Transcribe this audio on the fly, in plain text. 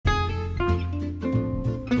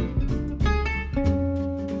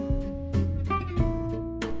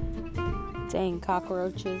Dang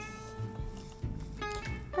cockroaches.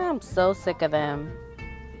 I'm so sick of them.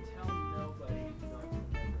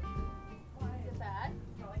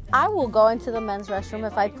 I will go into the men's restroom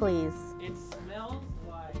if I please. It smells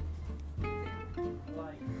like a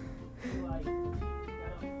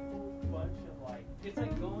whole bunch of like, it's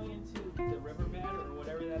like going into the riverbed or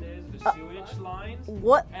whatever that is, the sewage lines.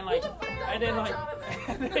 What? And like, and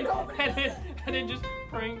then just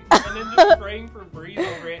spraying Febreze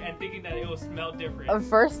over it and thinking that it will smell different.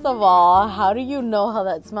 First of all, how do you know how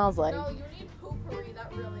that smells like? No, you need poopery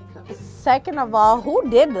that really comes. Second of all, who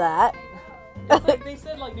did that? It's like they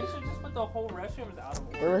said, like, they should just put the whole restroom out of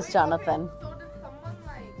order. It was Jonathan. So did someone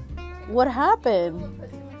like What happened? put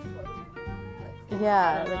too much clothes?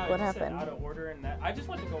 Yeah, I don't know, like it what just said happened? out of order, and that I just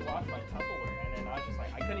went to go wash my Tupperware, and then I was just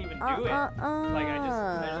like, I couldn't even do it. Like I just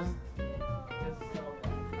it's so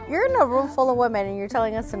bad. You're in a room full of women and you're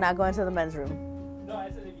telling us to not go into the men's room. No, I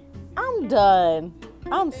said if you. I'm done.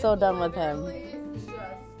 I'm so done with him. Literally just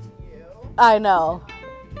you. I know.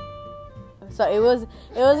 So it was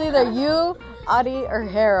either you, Audie, or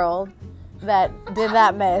Harold that did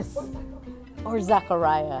that mess. Or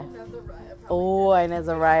Zachariah. Oh, and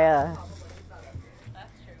Azariah.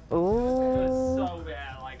 That's true. It Ooh. was so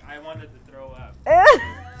bad, like I wanted to throw up.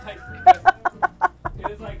 Like, it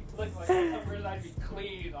was like, look, like Tupperware's I'd be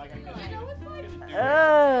clean, like I couldn't do it.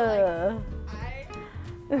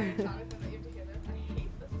 Jonathan, that you have to hear this. I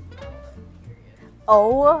hate the smell of period.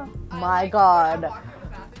 Oh my God. When I walk in the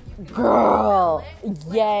bathroom, you can Girl. smell it,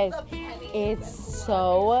 like, Yes. the pennies It's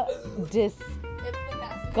so It's the nastiest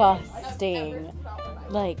disgusting. I've ever smelled in my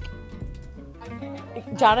life. Like, I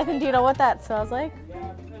can't. Jonathan, do you know what that smells like?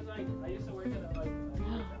 Yeah, because like I used to work at like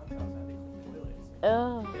downtown, so I think the toilets.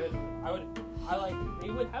 Ugh. They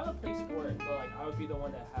would have a place for it, but like I would be the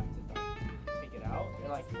one that have to like take it out, and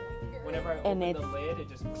like whenever I And open the it's- lid, it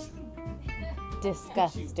just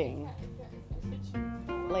Disgusting.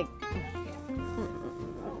 Like.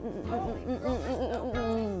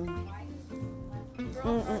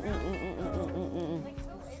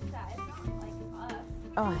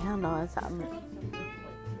 Oh, hell no, it's not.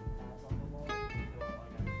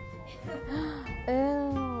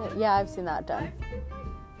 Ew. Yeah, I've seen that done.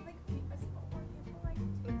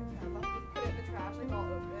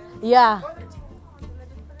 Yeah,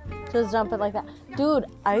 just dump it like that. Dude,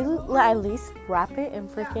 I at least wrap it in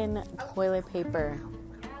freaking toilet paper.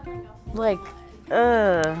 Like,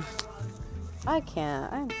 ugh. I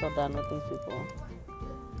can't. I'm so done with these people.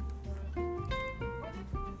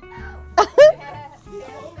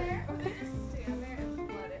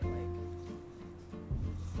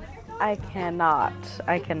 I cannot.